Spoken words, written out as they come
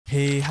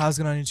Hey, how's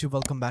it going on YouTube?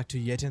 Welcome back to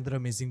yet another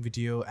amazing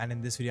video, and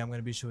in this video I'm going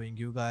to be showing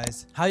you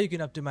guys how you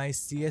can optimize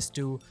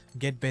CS2,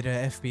 get better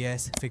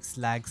FPS, fix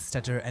lag,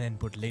 stutter and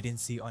input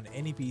latency on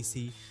any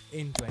PC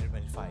in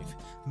 2025.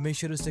 Make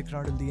sure to stick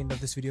around till the end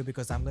of this video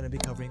because I'm going to be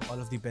covering all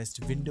of the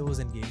best Windows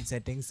and game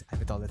settings. And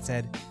with all that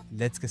said,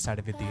 let's get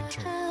started with the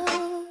intro.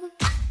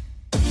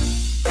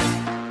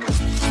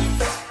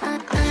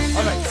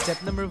 Alright,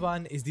 step number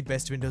 1 is the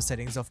best Windows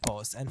settings, of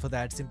course, and for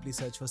that simply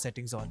search for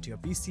settings onto your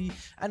PC,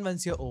 and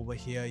once you're over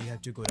here you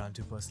have to go down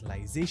to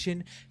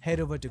personalization, head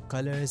over to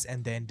colors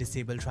and then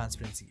disable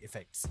transparency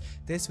effects.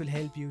 This will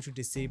help you to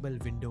disable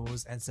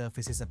windows and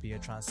surfaces appear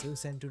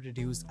translucent to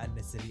reduce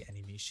unnecessary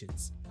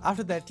animations.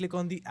 After that, click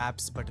on the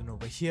apps button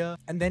over here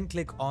and then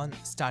click on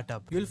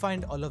startup. You'll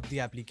find all of the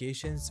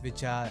applications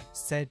which are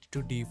set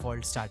to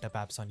default startup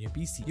apps on your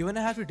PC. You're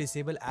gonna have to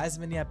disable as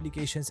many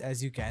applications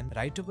as you can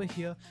right over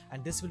here,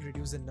 and this will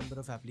reduce the number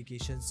of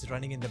applications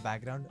running in the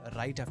background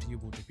right after you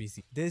boot your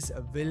PC. This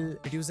will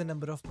reduce the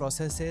number of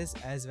processes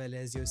as well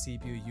as your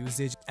CPU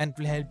usage and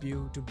will help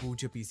you to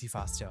boot your PC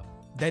faster.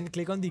 Then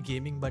click on the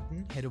gaming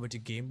button, head over to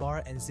game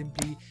bar and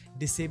simply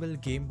disable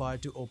game bar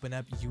to open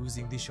up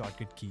using the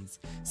shortcut keys.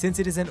 Since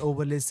it is an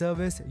overlay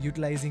service,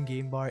 utilizing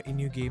game bar in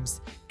your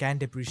games can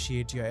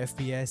depreciate your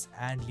FPS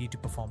and lead to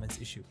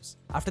performance issues.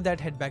 After that,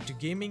 head back to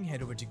gaming,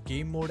 head over to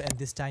game mode, and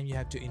this time you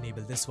have to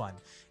enable this one.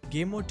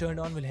 Game mode turned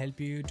on will help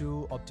you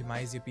to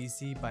optimize your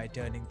PC by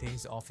turning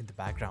things off in the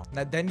background.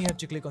 Now then you have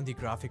to click on the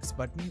graphics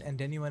button and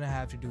then you wanna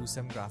have to do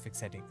some graphic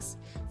settings.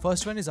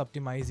 First one is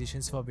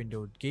optimizations for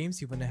windowed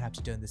games. You wanna have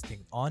to turn this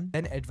thing on.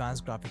 Then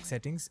advanced graphic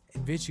settings,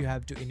 in which you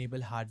have to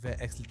enable hardware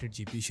accelerated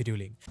GPU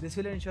scheduling. This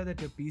will ensure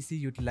that your PC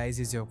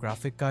utilizes your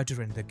graphic card to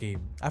run the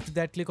game. After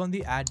that, click on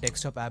the add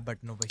desktop app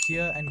button over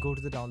here and go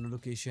to the download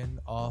location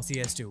of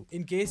CS2.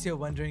 In case you're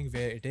wondering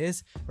where it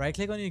is, right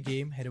click on your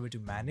game, head over to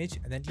manage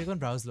and then click on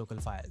browse local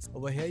files.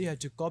 Over here you have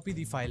to copy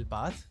the file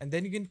path and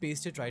then you can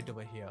paste it right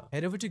over here.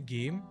 Head over to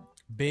game,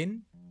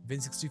 bin,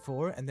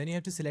 Win64, and then you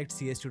have to select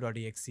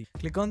CS2.exe.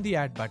 Click on the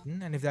add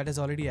button, and if that is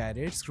already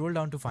added, scroll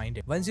down to find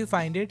it. Once you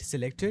find it,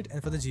 select it,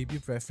 and for the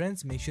GPU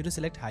preference, make sure to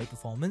select high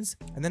performance,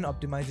 and then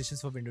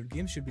optimizations for windowed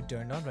games should be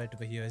turned on right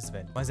over here as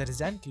well. Once that is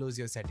done, close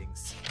your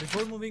settings.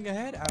 Before moving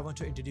ahead, I want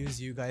to introduce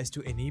you guys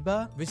to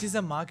Eniba, which is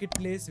a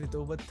marketplace with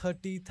over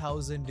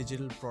 30,000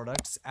 digital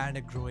products and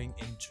a growing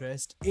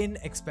interest in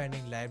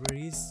expanding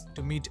libraries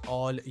to meet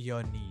all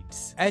your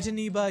needs. At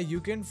Eniba,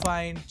 you can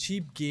find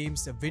cheap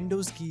games,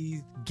 Windows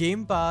keys,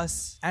 Game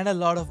Pass, and a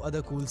lot of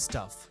other cool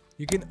stuff.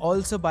 You can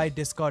also buy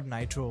Discord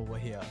Nitro over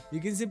here.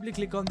 You can simply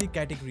click on the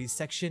categories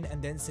section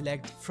and then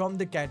select from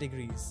the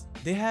categories.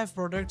 They have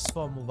products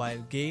for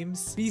mobile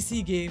games,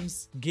 PC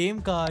games,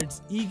 game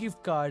cards,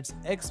 e-gift cards,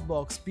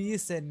 Xbox,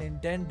 PSN,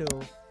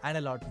 Nintendo, and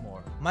a lot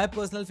more. My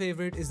personal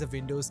favorite is the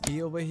Windows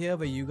key over here,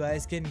 where you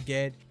guys can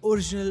get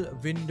original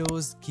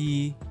Windows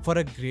key for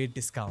a great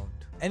discount.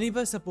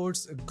 Eniba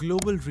supports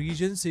global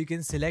regions, so you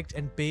can select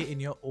and pay in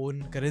your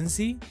own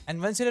currency,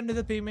 and once you're done with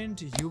the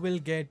payment, you will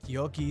get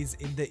your keys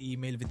in the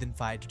email within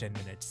 5 to 10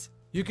 minutes.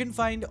 You can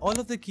find all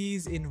of the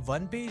keys in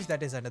one page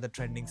that is under the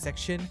trending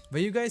section,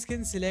 where you guys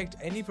can select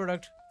any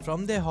product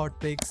from their hot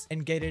picks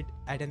and get it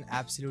at an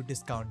absolute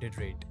discounted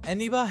rate.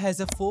 Eniba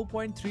has a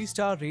 4.3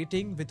 star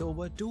rating with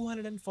over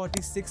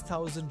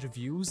 246,000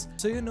 reviews,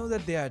 so you know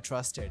that they are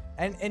trusted.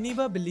 And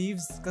Eniba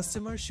believes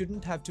customers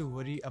shouldn't have to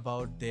worry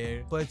about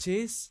their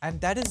purchase,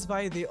 and that is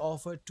why they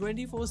offer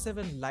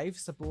 24/7 live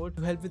support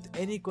to help with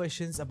any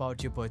questions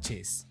about your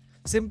purchase.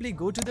 Simply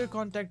go to their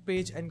contact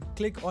page and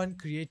click on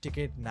create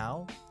ticket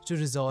now to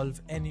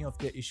resolve any of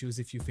their issues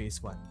if you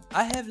face one.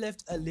 I have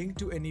left a link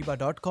to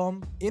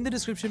eniba.com in the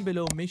description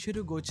below. Make sure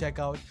to go check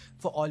out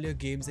for all your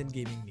games and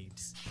gaming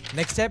needs.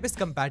 Next step is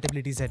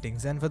compatibility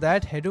settings, and for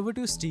that, head over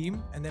to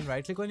Steam and then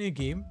right click on your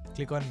game,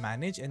 click on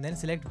manage and then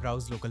select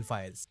browse local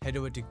files. Head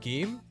over to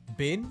game,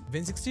 bin,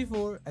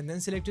 Win64 and then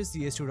select your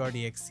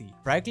CS2.exe.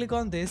 Right click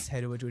on this,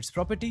 head over to its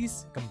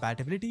properties,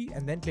 compatibility,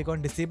 and then click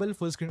on disable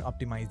full screen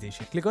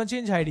optimization. Click on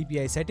change high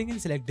DPI setting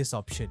and select this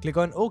option. Click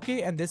on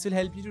OK, and this will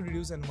help you to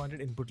reduce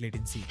unwanted input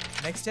latency.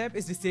 Next step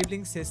is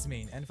disabling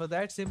Sysmain, and for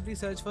that simply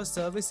search for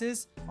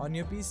services on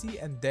your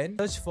PC and then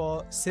search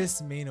for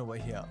Sysmain over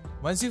here.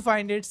 Once you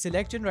find it,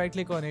 select and right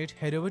click on it,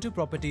 head over to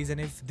properties,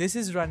 and if this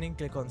is running,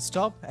 click on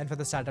stop, and for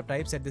the startup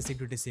type, set this thing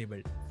to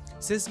disabled.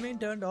 Sysmain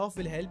turned off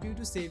will help you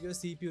to save your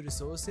CPU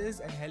resources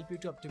and help you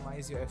to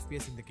optimize your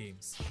FPS in the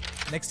games.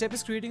 Next step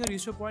is creating a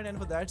restore point, and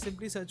for that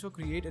simply search for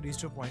create a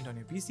restore point on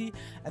your PC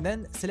and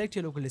then select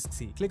your local disk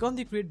C. Click on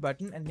the create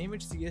button and name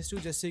it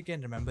CS2 just so you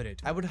can remember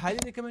it. I would highly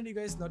recommend you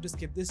guys not to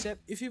skip this step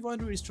if you want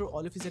to restore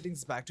all of your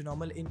settings back to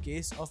normal in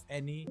case of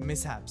any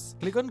mishaps.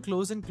 Click on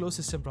close and close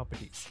system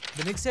properties.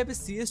 The next step is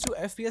CS2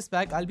 FPS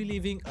Pack. I'll be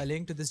leaving a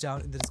link to this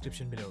down in the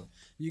description below.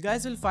 You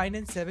guys will find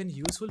in 7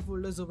 useful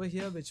folders over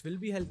here which will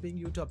be helping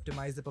you to optimize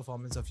optimize the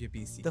performance of your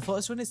PC. The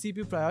first one is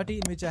CPU priority,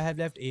 in which I have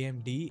left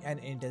AMD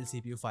and Intel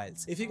CPU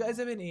files. If you guys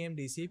have an AMD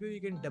CPU,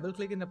 you can double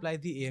click and apply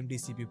the AMD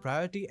CPU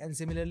priority, and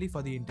similarly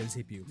for the Intel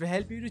CPU. It will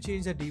help you to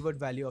change the dword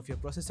value of your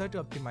processor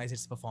to optimize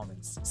its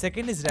performance.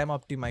 Second is RAM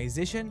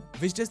optimization,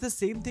 which does the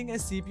same thing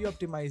as CPU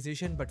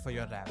optimization but for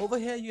your RAM. Over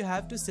here you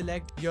have to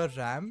select your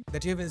RAM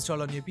that you have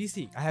installed on your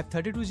PC. I have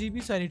 32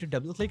 GB, so I need to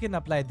double click and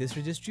apply this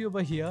registry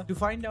over here. To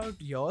find out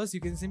yours, you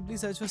can simply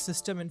search for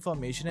system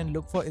information and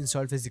look for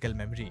installed physical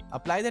memory.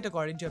 Apply that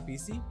according to your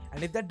PC,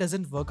 and if that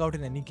doesn't work out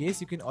in any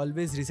case, you can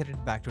always reset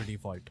it back to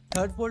default.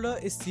 Third folder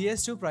is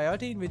CS2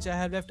 priority, in which I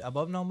have left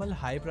above normal,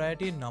 high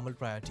priority and normal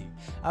priority.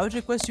 I would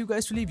request you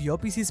guys to leave your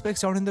PC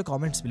specs down in the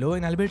comments below,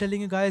 and I'll be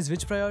telling you guys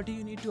which priority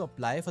you need to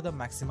apply for the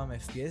maximum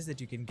FPS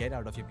that you can get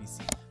out of your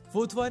PC.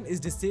 Fourth one is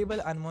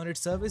disable unwanted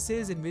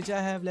services, in which I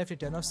have left a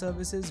ton of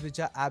services which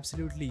are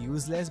absolutely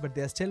useless, but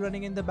they are still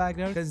running in the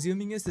background,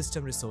 consuming your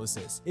system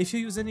resources. If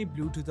you use any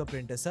Bluetooth or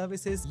printer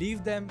services,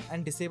 leave them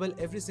and disable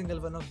every single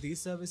one of these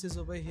services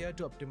over here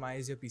to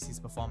optimize your PC's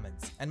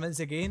performance. And once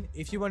again,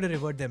 if you want to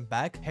revert them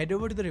back, head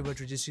over to the revert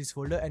registries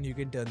folder and you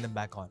can turn them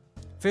back on.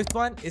 Fifth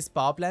one is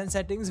power plan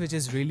settings, which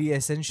is really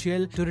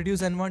essential to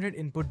reduce unwanted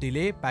input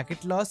delay,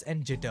 packet loss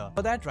and jitter.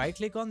 For that, right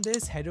click on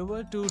this, head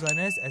over to run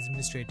as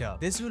administrator.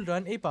 This will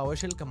run a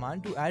PowerShell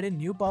command to add a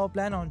new power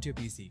plan onto your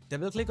PC.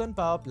 Double click on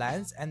power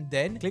plans and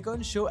then click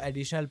on show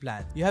additional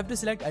plan. You have to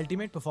select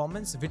ultimate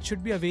performance, which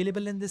should be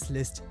available in this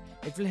list.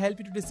 It will help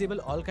you to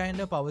disable all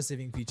kind of power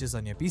saving features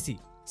on your PC.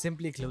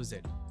 Simply close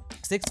it.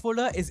 Sixth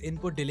folder is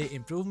input delay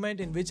improvement,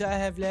 in which I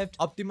have left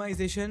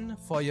optimization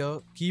for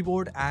your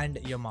keyboard and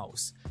your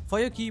mouse. For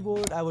your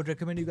keyboard, I would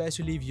recommend you guys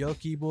to leave your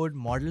keyboard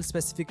model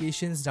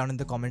specifications down in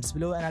the comments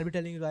below, and I'll be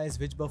telling you guys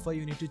which buffer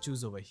you need to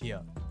choose over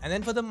here. And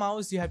then for the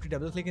mouse, you have to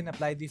double click and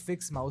apply the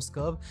fixed mouse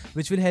curve,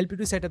 which will help you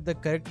to set up the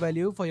correct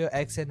value for your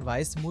X and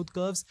Y smooth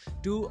curves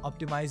to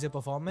optimize your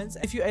performance.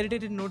 If you edit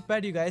it in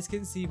Notepad, you guys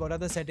can see what are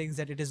the settings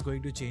that it is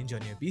going to change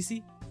on your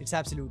PC. It's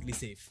absolutely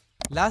safe.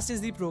 Last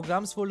is the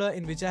programs folder,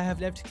 in which I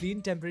have left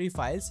clean temporary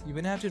files. You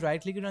will have to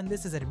right click on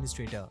this as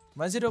administrator.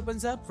 Once it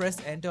opens up,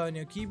 press enter on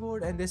your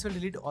keyboard and this will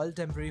delete all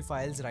temporary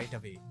files right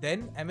away.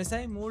 Then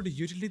MSI mode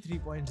utility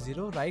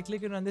 3.0, right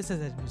click on this as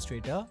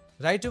administrator.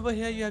 Right over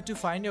here you have to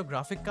find your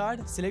graphic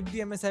card, select the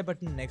MSI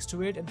button next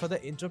to it, and for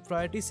the interrupt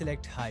priority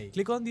select high.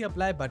 Click on the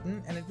apply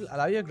button and it will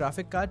allow your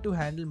graphic card to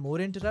handle more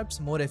interrupts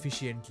more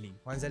efficiently.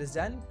 Once that is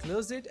done,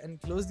 close it and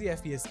close the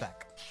FPS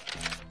pack.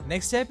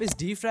 Next step is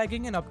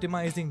defragging and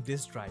optimizing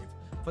this drive.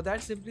 For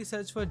that, simply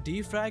search for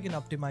defrag and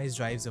optimize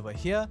drives over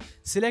here.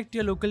 Select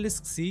your local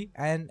disk C,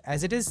 and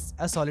as it is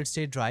a solid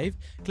state drive,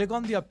 click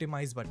on the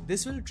optimize button.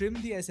 This will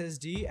trim the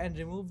SSD and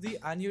remove the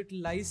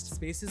unutilized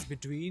spaces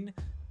between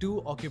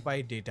two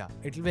occupied data.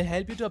 It will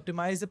help you to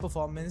optimize the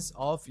performance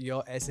of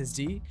your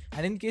SSD,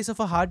 and in case of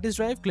a hard disk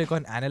drive, click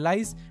on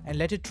analyze and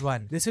let it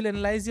run. This will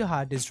analyze your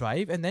hard disk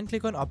drive and then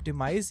click on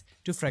optimize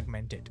to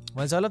fragment it.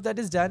 Once all of that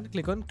is done,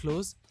 click on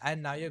close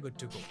and now you're good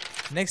to go.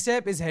 Next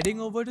step is heading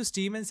over to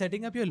Steam and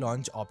setting up your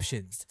launch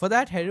options. For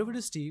that, head over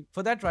to Steam.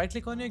 For that, right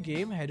click on your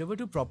game, head over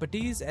to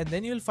properties, and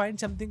then you'll find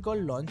something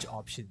called launch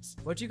options.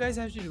 What you guys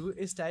have to do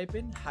is type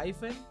in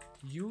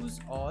use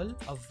all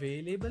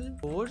available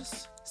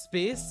cores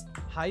space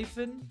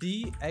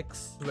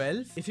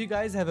 -DX12 if you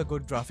guys have a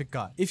good graphic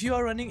card. If you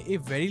are running a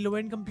very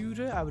low-end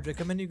computer, I would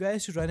recommend you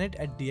guys to run it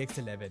at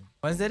DX11.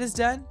 Once that is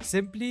done,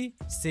 simply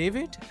save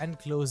it and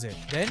close it.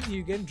 Then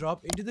you can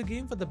drop into the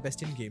game for the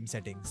best in-game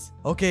settings.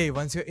 Okay,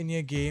 once you're in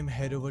your game,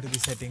 head over to the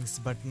settings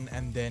button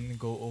and then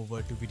go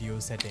over to video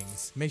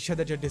settings. Make sure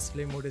that your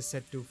display mode is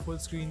set to full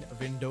screen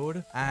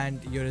windowed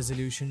and your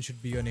resolution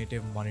should be your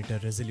native monitor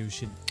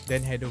resolution.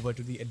 Then head over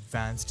to the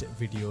advanced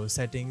video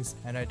settings,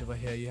 and right over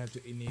here you have to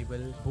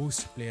enable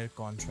boost player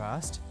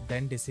contrast,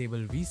 then disable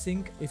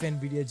VSync. If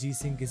NVIDIA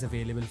G-Sync is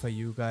available for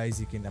you guys,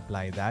 you can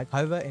apply that.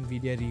 However,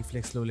 NVIDIA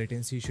Reflex low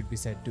latency should be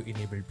set to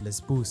enabled plus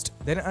boost.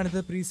 Then under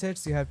the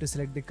presets, you have to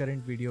select the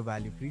current video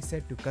value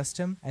preset to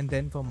custom, and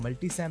then for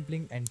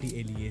multi-sampling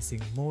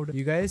anti-aliasing mode,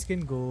 you guys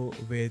can go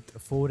with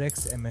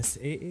 4x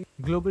MSAA.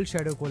 Global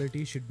shadow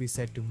quality should be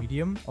set to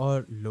medium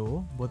or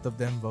low, both of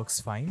them works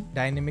fine.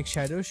 Dynamic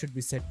shadow should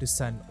be set to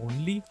sun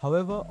only.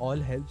 However, all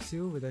helps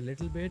you with a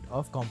little bit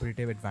of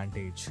competitive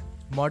advantage.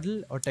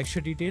 Model or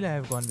texture detail, I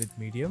have gone with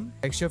medium.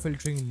 Texture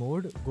filtering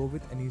mode, go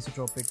with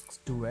anisotropic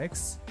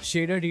 2x.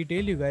 Shader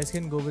detail, you guys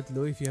can go with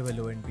low if you have a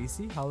low-end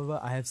PC. However,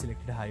 I have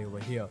selected high over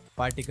here.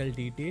 Particle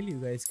detail,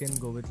 you guys can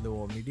go with low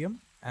or medium.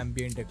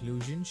 Ambient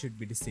occlusion should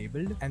be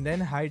disabled, and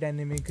then high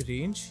dynamic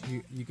range,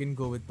 you can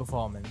go with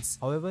performance.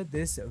 However,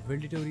 this will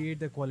deteriorate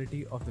the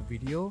quality of the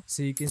video,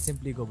 so you can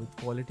simply go with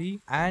quality.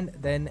 And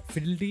then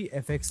fidelity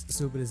FX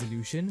super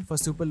resolution, for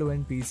super low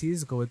end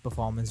PCs go with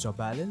performance or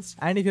balanced,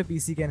 and if your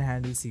PC can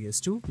handle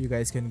CS2, you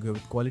guys can go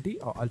with quality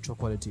or ultra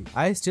quality.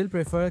 I still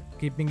prefer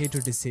keeping it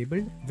to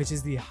disabled, which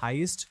is the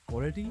highest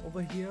quality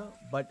over here,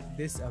 but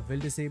this will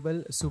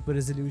disable super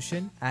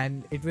resolution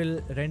and it will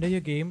render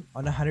your game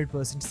on a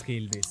 100%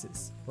 scale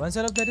basis. FPS. Once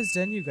all of that is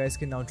done, you guys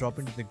can now drop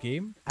into the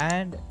game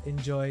and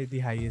enjoy the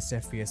highest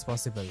FPS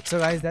possible. So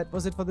guys, that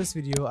was it for this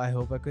video. I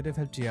hope I could have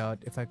helped you out.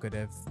 If I could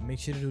have, make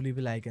sure to leave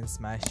a like and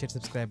smash that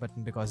subscribe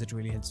button because it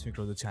really helps me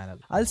grow the channel.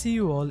 I'll see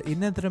you all in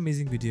another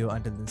amazing video.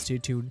 Until then, stay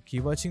tuned,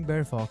 keep watching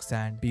BareFox,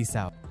 and peace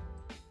out.